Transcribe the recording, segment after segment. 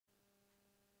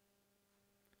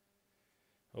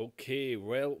Okay,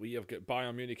 well, we have got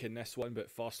Bayern Munich in this one,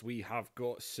 but first we have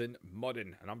got St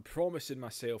Mirren, and I'm promising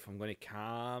myself I'm going to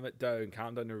calm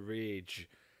down the rage.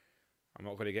 I'm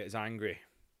not going to get as angry.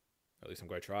 At least I'm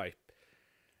going to try.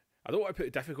 I don't want to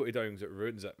put difficulty down because it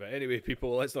ruins it, but anyway,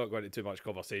 people, let's not go into too much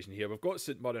conversation here. We've got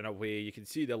St Mirren away. You can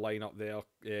see the lineup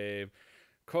there.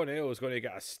 Cornell is going to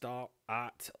get a start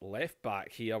at left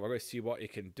back here. We're going to see what he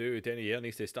can do. Denny here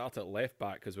needs to start at left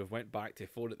back because we've went back to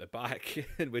 4 at the back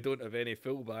and we don't have any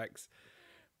fullbacks.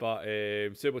 But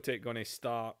Subotic going to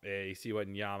start. You see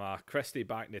Wanyama. Christie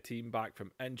back in the team, back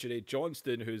from injury.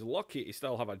 Johnston, who's lucky to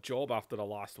still have a job after the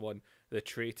last one. The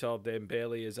traitor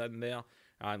Dembele is in there.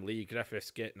 And Lee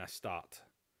Griffiths getting a start.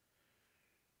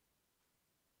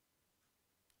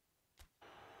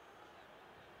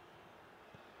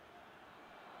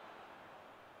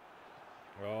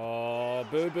 Oh,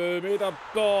 Boo-Boo made a...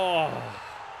 Oh.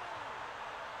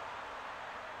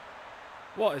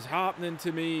 What is happening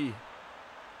to me?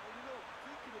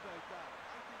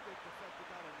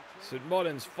 St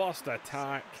Mirren's first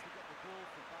attack.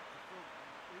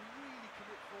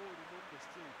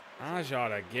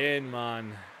 Ajar again,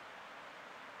 man.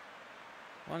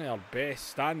 One of our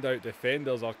best standout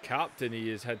defenders, our captain, he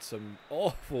has had some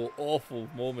awful, awful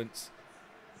moments.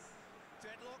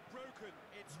 Deadlock broken,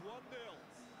 it's 1-0.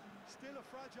 Still a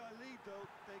fragile lead though,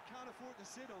 they can't afford to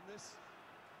sit on this.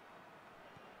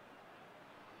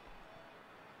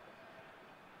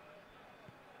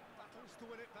 Battles to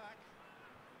win it back.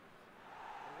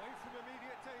 Away from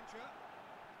immediate danger.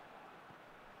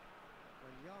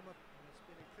 Wanyama has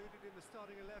been included in the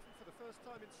starting 11 for the first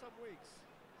time in some weeks.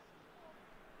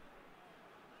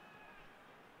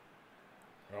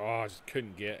 Oh, I just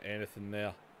couldn't get anything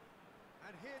there.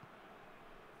 And hit.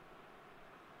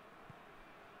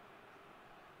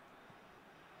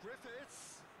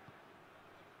 Griffiths.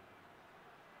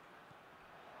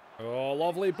 Oh,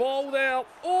 lovely ball there.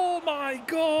 Oh my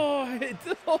god.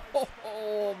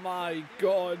 Oh my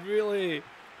god, really?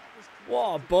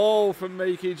 What a ball from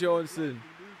Mikey Johnson.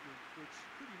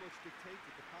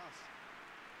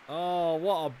 Oh,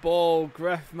 what a ball,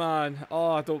 Griff, man.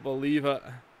 Oh, I don't believe it.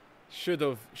 Should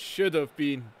have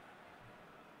been.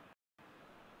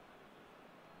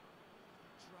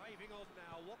 Driving on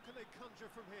now. What can they conjure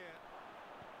from here?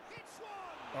 Hits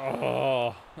one.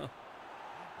 Oh.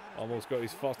 Almost got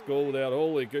his first goal there.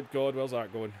 Holy good God, where's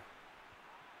that going?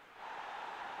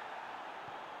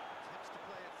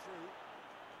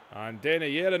 And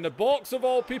Denayer in the box of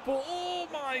all people. Oh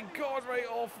my God, right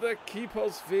off the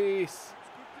keeper's face.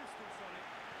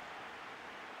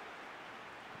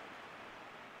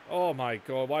 Oh my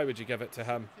God, why would you give it to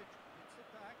him?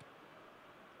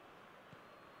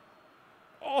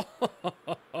 Oh,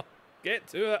 get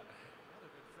to it.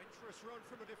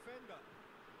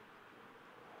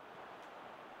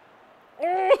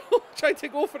 Oh, tried to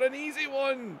go for an easy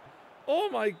one. Oh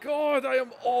my God, I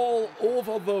am all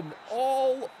over them.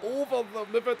 All over them.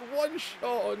 They've had one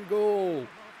shot on goal.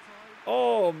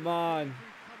 Oh man.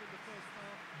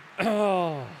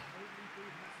 Oh.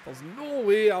 There's no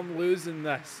way I'm losing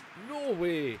this. No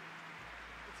way.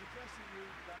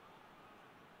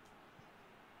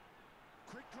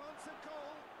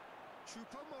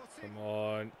 Come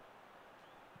on.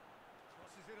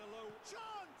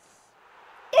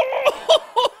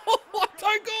 Oh, what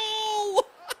a goal!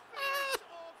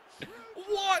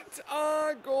 What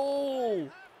a goal!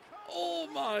 Oh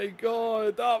my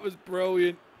God, that was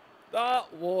brilliant.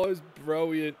 That was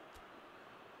brilliant.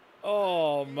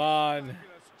 Oh man.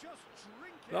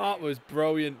 That was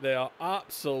brilliant there.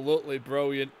 Absolutely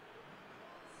brilliant.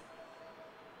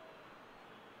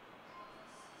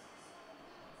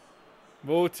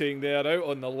 Moting there out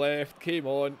on the left. Came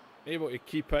on. Able to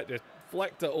keep it. Just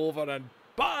flicked it over and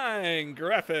bang!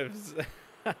 Griffiths.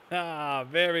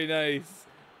 Very nice.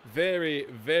 Very,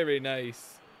 very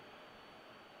nice.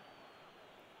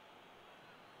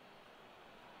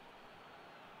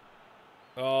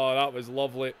 Oh, that was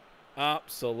lovely.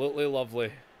 Absolutely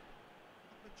lovely.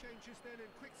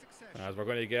 As we're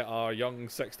going to get our young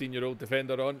 16-year-old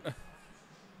defender on. He's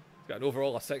got an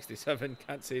overall of 67.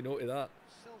 Can't say no to that.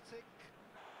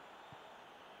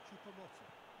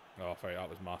 Oh, sorry, that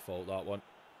was my fault, that one.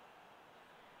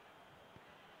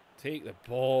 Take the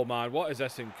ball, man. What is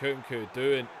this Nkunku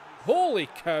doing? Holy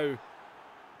cow.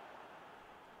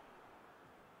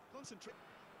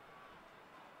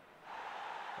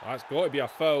 That's got to be a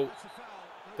foul.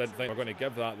 Didn't think we were going to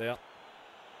give that there.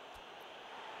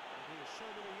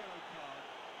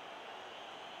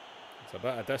 It's a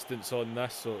bit of distance on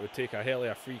this, so it would take a hell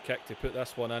of a free kick to put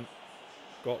this one in.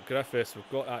 Got Griffiths, we've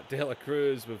got that De La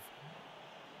Cruz, we've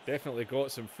definitely got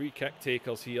some free kick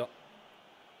takers here.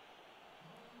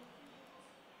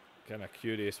 Kind of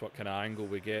curious what kind of angle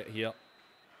we get here. I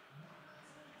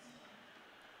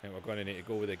think we're going to need to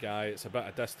go with the guy. It's a bit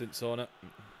of distance on it.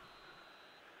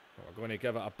 But we're going to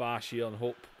give it a bash here and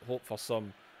hope for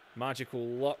some magical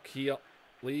luck here.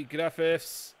 Lee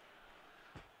Griffiths.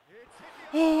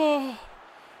 Oh!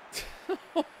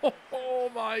 Oh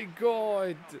my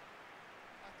God!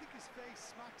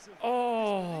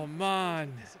 Oh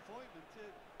man!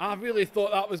 I really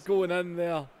thought that was going in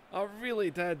there. I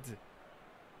really did.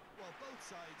 Well, both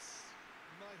sides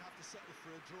might have to settle for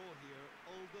a draw here,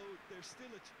 although there's still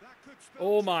that could spell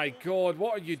Oh my God,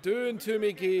 what are you doing to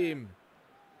me, game?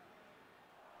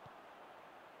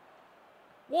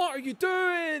 What are you doing?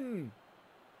 Doesn't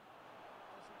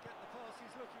get the pass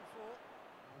he's looking for.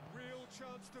 A real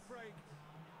chance to break.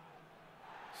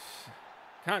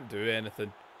 Can't do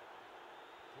anything.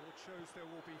 Court shows there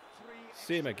will be 3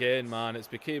 Same again, man. It's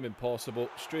became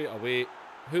impossible straight away.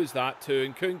 Who's that to?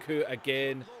 And Kunku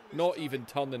again, not even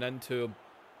turning into him.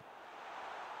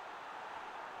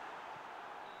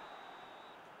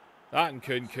 That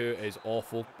Nkunku is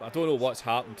awful. I don't know what's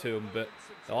happened to him, but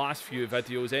the last few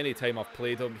videos, anytime I've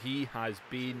played him, he has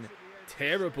been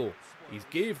terrible. He's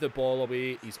gave the ball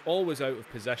away. He's always out of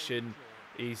position.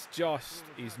 He's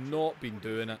not been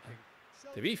doing it.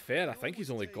 To be fair, I think he's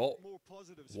only got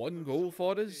 1 goal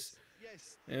for us.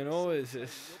 You know, it's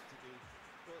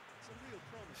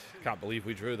can't believe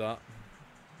we drew that.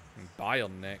 And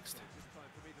Bayern next.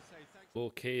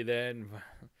 Okay then.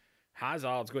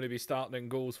 Hazard's going to be starting in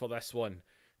goals for this one.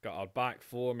 Got our back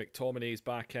 4. McTominay's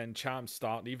back in. Cham's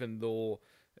starting, even though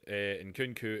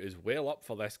Nkunku is well up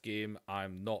for this game.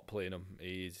 I'm not playing him.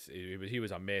 He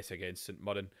was a mess against St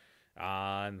Mirren.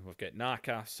 And we've got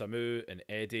Naka, Samu and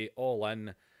Eddie all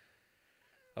in.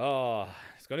 Oh,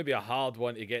 it's going to be a hard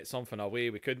one to get something away.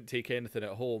 We couldn't take anything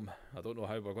at home. I don't know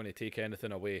how we're going to take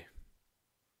anything away.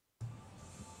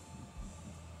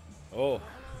 Oh,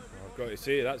 I've got to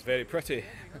say, that's very pretty.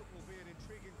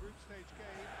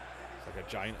 It's like a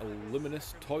giant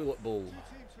luminous toilet bowl.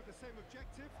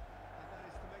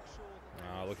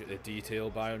 Ah, look at the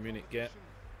detail Bayern Munich get.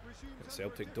 But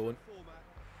Celtic don't.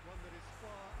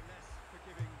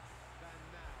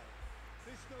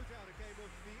 This no doubt a game of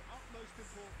the utmost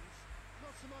importance,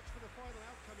 not so much for the final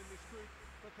outcome in this group,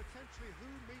 but potentially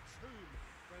who meets whom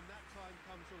when that time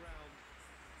comes around.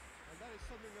 And that is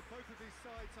something that both of these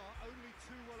sides are only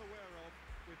too well aware of,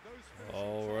 with those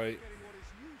finishing getting what is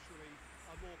usually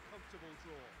a more comfortable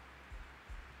draw.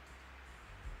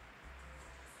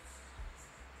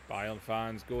 Bayern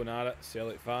fans going at it,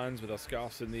 Celtic fans with their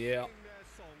scarves in the air.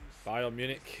 Bayern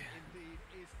Munich.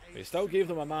 They still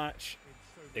gave them a match.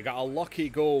 They got a lucky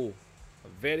goal. A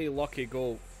very lucky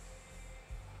goal.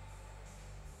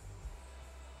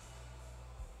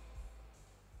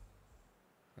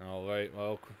 Alright,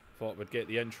 well, thought we'd get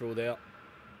the intro there.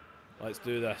 Let's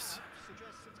do this.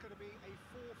 Suggests it's going to be a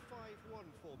 4-5-1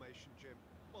 formation, Jim.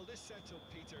 Well, this setup,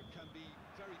 Peter, can be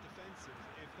very defensive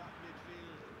if that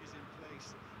midfield is in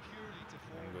place purely to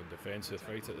form. I'm going defensive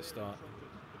right at the start.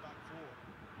 The back 4.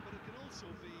 But it can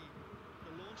also be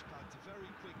the launch pad to very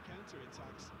quick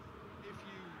counter-attacks. If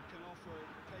you can offer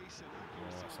pace and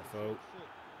accuracy that's a on the foul. foot,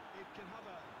 it can have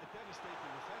a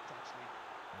devastating effect, actually.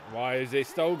 Why has they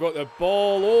still got the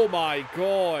ball? Oh my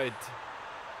God.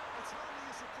 It's hardly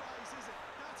a surprise, is it?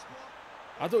 That's what...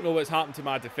 I don't know what's happened to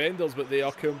my defenders, but they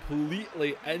are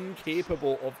completely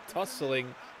incapable of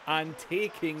tussling and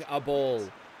taking a ball.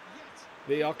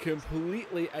 They are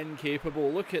completely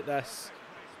incapable. Look at this.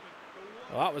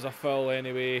 Well, that was a foul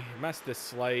anyway. Missed the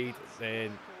slide.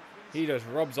 Then he just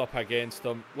rubs up against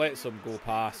him, lets him go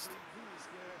past.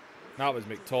 That was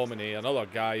McTominay, another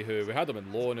guy who we had him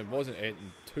in loan and wasn't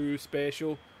anything too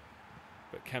special,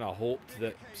 but kind of hoped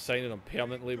that signing him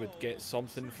permanently would get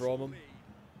something from him.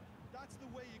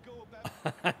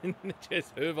 And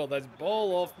just hoover this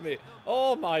ball off me.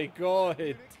 Oh my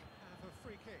God.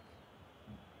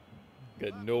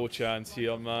 Got no chance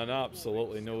here, man.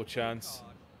 Absolutely no chance.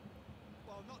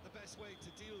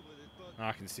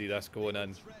 I can see this going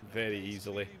in very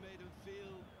easily.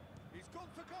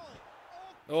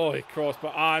 Oh, he crossed,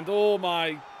 but and oh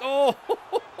my God,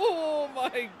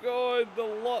 the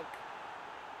luck!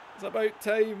 It's about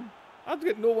time. I've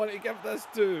got no one to give this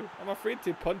to. I'm afraid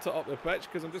to punt it up the pitch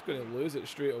because I'm just going to lose it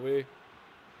straight away.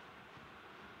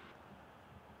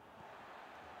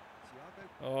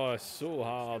 Oh, it's so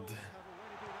hard.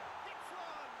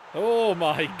 Oh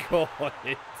my God!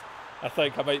 I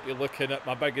think I might be looking at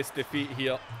my biggest defeat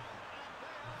here.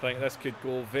 I think this could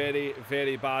go very,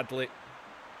 very badly.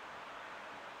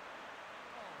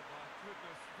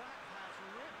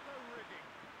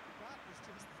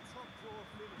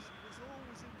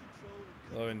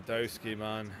 Lewandowski,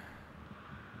 man.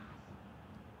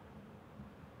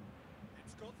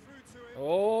 It's got through to him.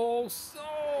 Oh, so.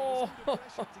 Oh,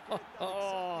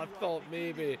 I thought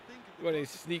maybe when he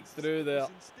sneaked through there.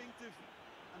 Instinctive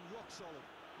and rock solid.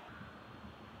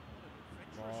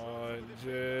 Oh,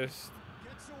 just.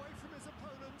 Gets away from his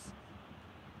opponents.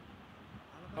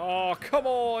 Oh, come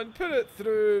on, put it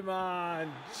through,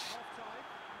 man.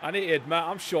 I need to admit,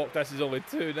 I'm shocked this is only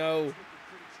 2-0.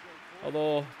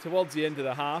 Although, towards the end of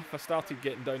the half, I started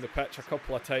getting down the pitch a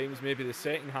couple of times. Maybe the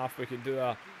second half we can do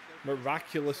a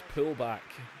miraculous pullback.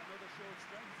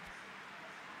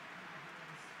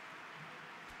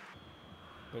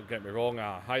 Don't get me wrong,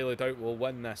 I highly doubt we'll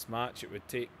win this match. It would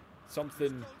take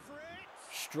something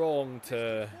strong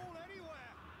to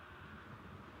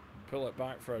pull it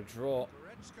back for a draw.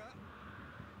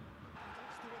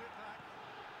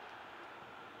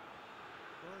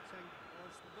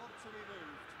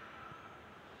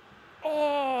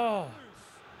 Oh!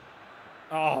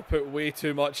 Oh, I put way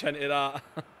too much into that.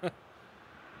 I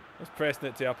was pressing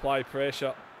it to apply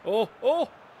pressure. Oh, oh!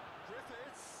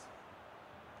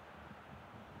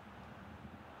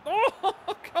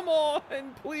 Oh, come on,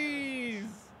 please!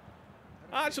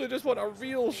 I actually just want a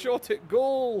real shot at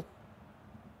goal.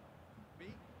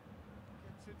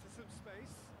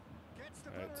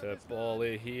 Out to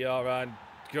Bolly here, and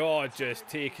God, just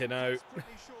taken out.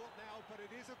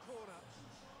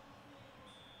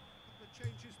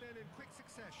 Changes then in quick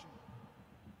succession.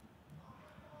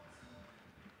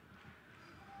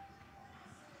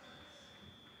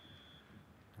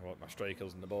 I want my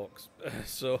strikers in the box,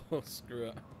 so screw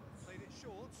it. Played it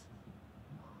short.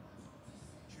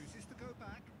 Chooses to go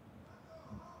back.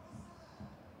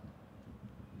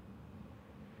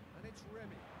 And it's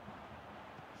Remy.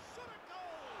 Shot at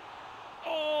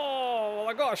goal! Oh, well,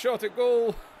 I got a shot at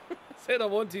goal. Said I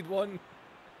wanted one.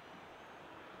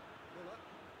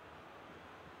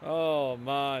 Oh,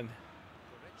 man.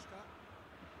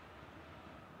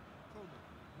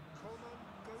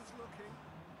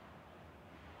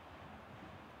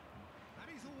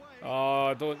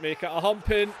 Oh, don't make it a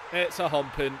humping. It's a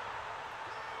humping.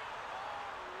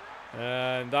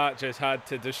 And that just had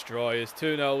to destroy us.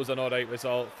 2-0 is an alright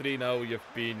result. 3-0,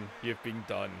 you've been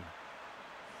done.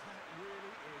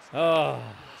 Oh.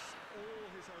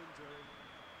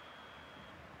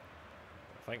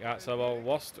 I think that's our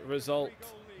worst result.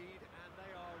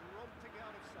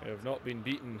 We have not been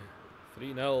beaten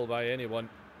 3-0 by anyone.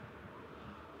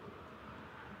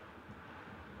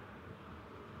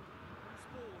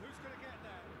 Who's going to get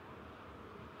there?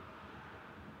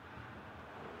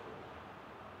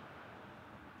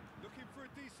 Looking for a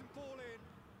decent ball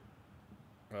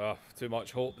in. Oh, too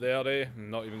much hope there, eh?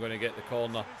 I'm not even going to get the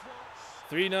corner.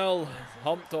 3-0,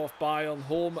 humped off Bayern,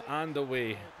 home and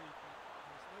away.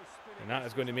 And that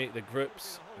is going to make the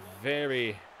groups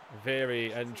very,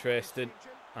 very interesting,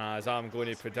 as I'm going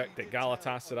to predict that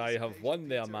Galatasaray have won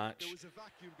their match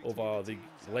over the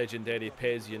legendary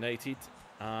PES United,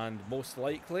 and most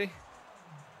likely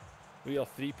we are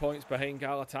 3 points behind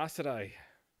Galatasaray.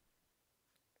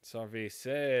 Survey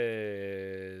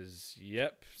says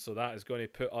yep, so that is going to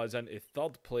put us into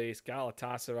 3rd place,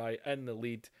 Galatasaray in the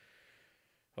lead.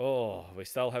 Oh, we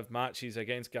still have matches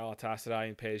against Galatasaray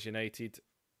and PES United.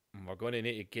 We're going to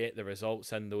need to get the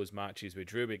results in those matches. We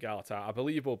drew with Galatasaray. I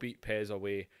believe we'll beat PES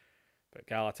away. But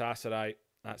Galatasaray,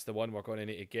 that's the one we're going to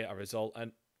need to get a result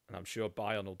in. And I'm sure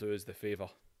Bayern will do us the favour.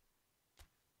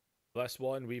 This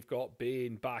one, we've got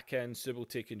Bain back in.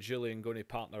 Subotic and Julian going to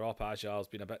partner up. Ajar's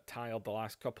been a bit tired the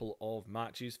last couple of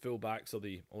matches. Fullbacks are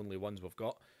the only ones we've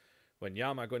got.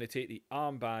 Wanyama going to take the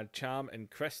armband. Cham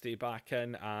and Christie back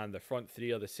in. And the front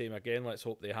three are the same again. Let's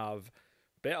hope they have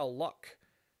better luck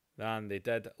than they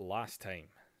did last time.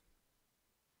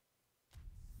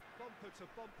 Bumper to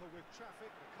bumper with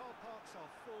traffic. The car parks are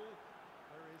full.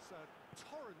 There is a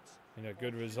torrent. And a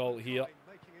good result here.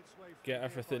 Get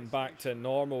everything back to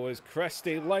normal as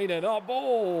Christie lining up.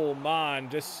 Oh man,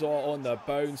 just saw it on the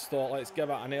bounce. Thought, let's give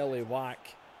it an early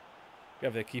whack.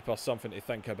 Give the keeper something to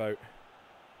think about.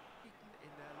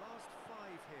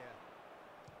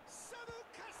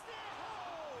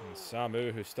 And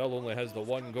Samu, who still only has the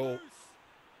 1 goal.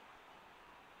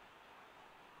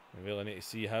 We really need to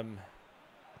see him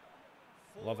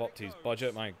live up to his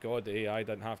budget. My God, the AI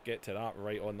didn't have to get to that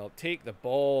right on. They'll take the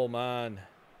ball, man.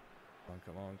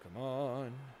 Come on, come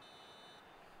on.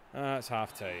 That's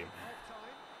half time.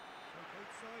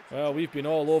 Well, we've been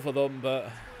all over them,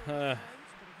 but it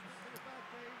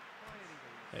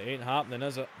ain't happening,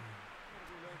 is it?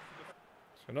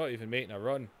 So we're not even making a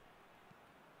run.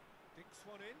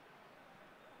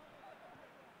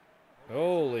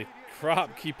 Holy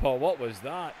crap, keeper, what was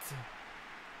that?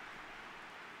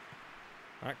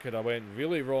 That could have went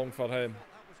really wrong for him.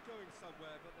 That was going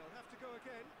somewhere, but they'll have to go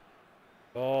again.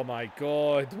 Oh my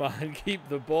god, man. Keep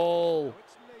the ball. Now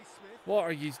it's Naismith. What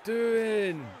are you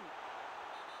doing? Naismith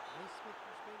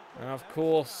has been And of called out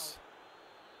course.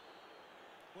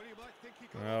 for foul. Well, you might think he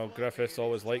got Well, off Griffiths lightly,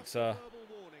 always it's likes just a verbal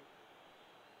warning.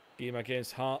 game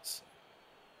against Hearts.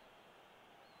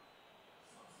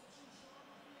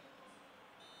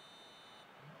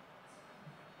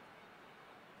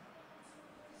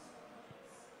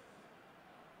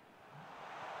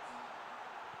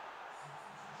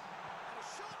 And a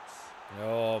shot.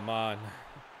 Oh man.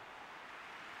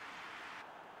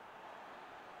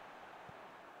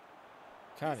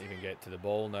 Can't even get to the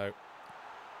ball now.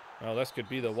 Well, this could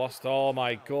be the worst. Oh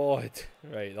my god.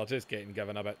 Right, they're just getting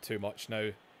given a bit too much now.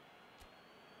 No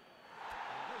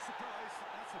surprise,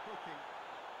 that's a booking.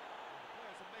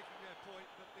 Players are making their point,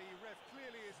 but the ref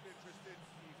clearly isn't interested.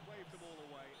 He's waved them all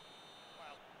away.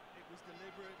 Well, it was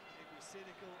deliberate, it was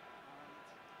cynical, and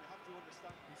you have to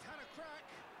understand. He's had a crack.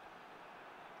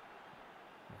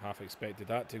 I half expected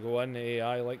that to go in.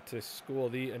 AI like to score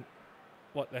the... And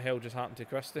what the hell just happened to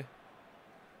Christie?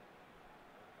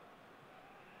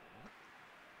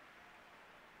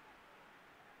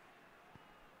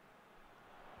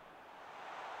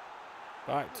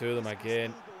 Back to them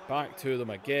again. Back to them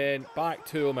again. Back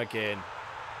to them again.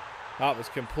 That was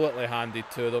completely handed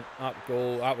to them. That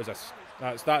goal. That was a.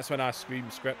 That's when I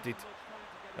screamed scripted.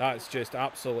 That's just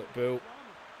absolute bull.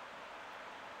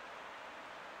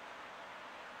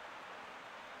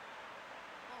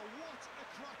 Oh, what a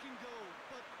cracking goal,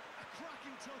 but a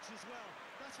cracking touch as well.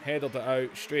 That's what Headed it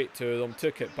out straight to them.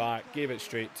 Took it back. Gave it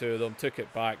straight to them. Took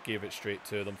it back. Gave it straight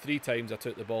to them. 3 times I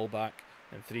took the ball back,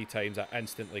 and 3 times I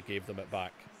instantly gave them it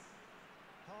back.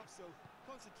 So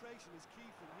concentration is key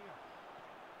from here.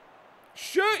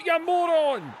 Shoot, you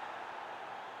moron! great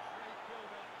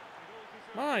build-up.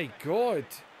 It all deserved My respect. God.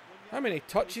 How many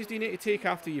touches do you need to take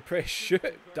after you press shoot?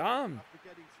 Damn. After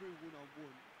getting through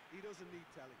one-on-one, he doesn't need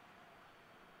telling.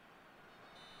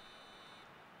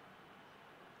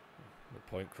 No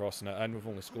point crossing it in. We've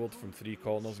only scored from 3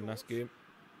 corners in this game.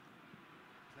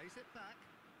 Plays it back.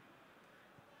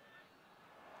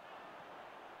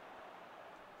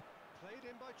 Played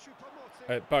in by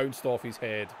Choupo-Moting. It bounced off his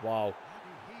head. Wow. And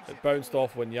he heaves It bounced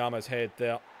forward. off Wanyama's head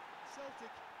there.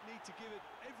 Celtic need to give it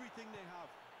everything they have.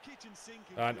 Kitchen sink.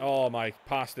 And oh my,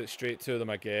 passed it straight to them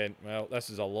again. Well, this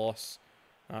is a loss.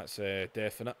 That's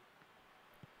definite.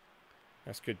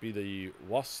 This could be the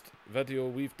worst video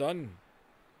we've done.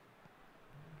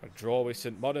 A draw with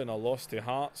St Mirren, a loss to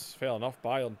Hearts. Fair enough,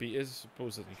 Bayern beat us.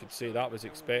 Suppose that you could say that was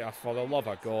expected. For the love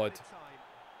of God. Well,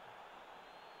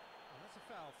 that's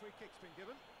a foul. Free kick's been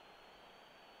given.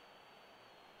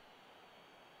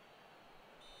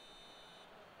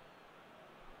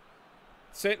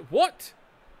 Sent what?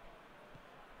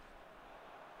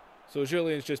 So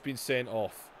Julian's just been sent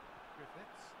off.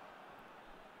 Griffiths.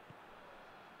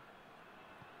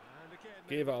 And again,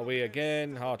 Gave it away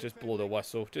again. Oh, just blow the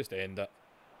whistle. Just end it.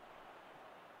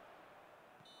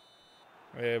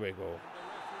 There we go. And the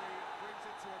referee brings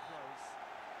it to a close.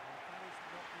 And that is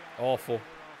not the Awful. outcome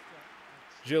we were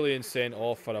after. Julian sent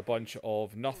off for a bunch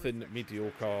of nothing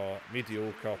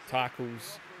mediocre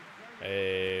tackles.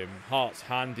 Hearts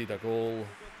handed a goal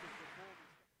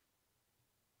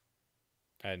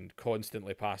and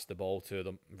constantly passed the ball to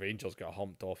them. Rangers got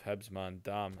humped off Hibs, man.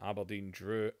 Damn, Aberdeen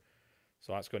drew it.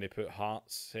 So that's going to put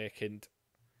Hearts second.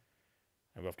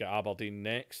 And we've got Aberdeen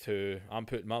next, who I'm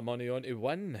putting my money on to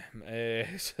win.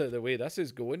 So the way this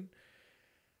is going,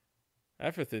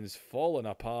 everything's falling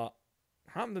apart.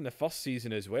 Happened in the first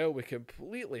season as well. We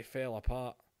completely fell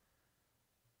apart.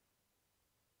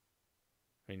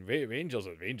 I mean, Rangers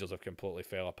have completely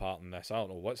fell apart in this. I don't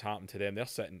know what's happened to them. They're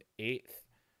sitting 8th.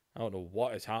 I don't know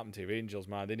what has happened to Rangers,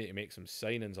 man. They need to make some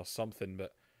signings or something,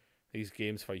 but these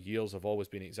games for years have always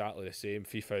been exactly the same.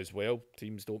 FIFA as well.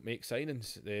 Teams don't make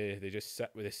signings. They just sit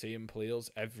with the same players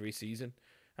every season.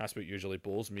 That's what usually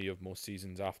bores me of most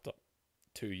seasons after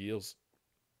 2 years.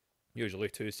 Usually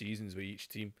 2 seasons with each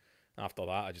team. After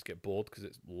that, I just get bored because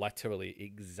it's literally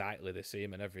exactly the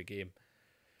same in every game.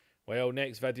 Well,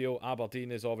 next video,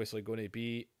 Aberdeen is obviously going to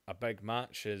be a big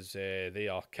match as they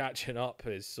are catching up,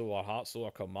 as so are Hearts, so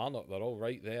are Kilmarnock. They're all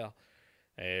right there.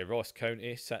 Ross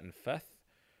County sitting 5th.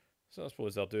 So I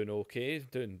suppose they're doing okay,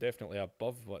 doing definitely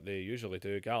above what they usually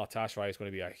do. Galatasaray is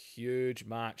going to be a huge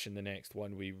match in the next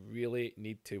one. We really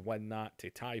need to win that to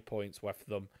tie points with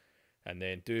them and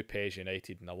then do PES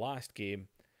United in the last game.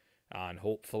 And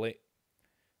hopefully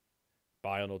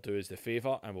Bayern will do us the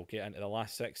favour and we'll get into the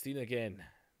last 16 again.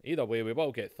 Either way, we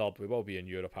will get third. We will be in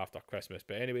Europe after Christmas.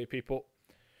 But anyway, people,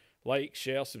 Like,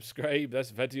 share, subscribe.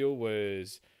 This video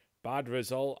was bad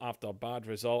result after bad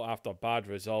result after bad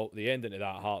result. The ending of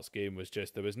that Hearts game was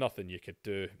just, there was nothing you could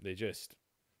do.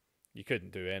 You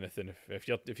couldn't do anything. If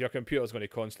your computer's going to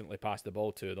constantly pass the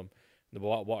ball to them,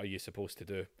 what are you supposed to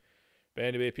do? But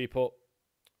anyway, people,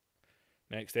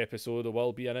 next episode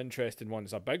will be an interesting one.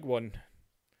 It's a big one.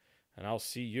 And I'll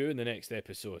see you in the next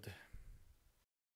episode.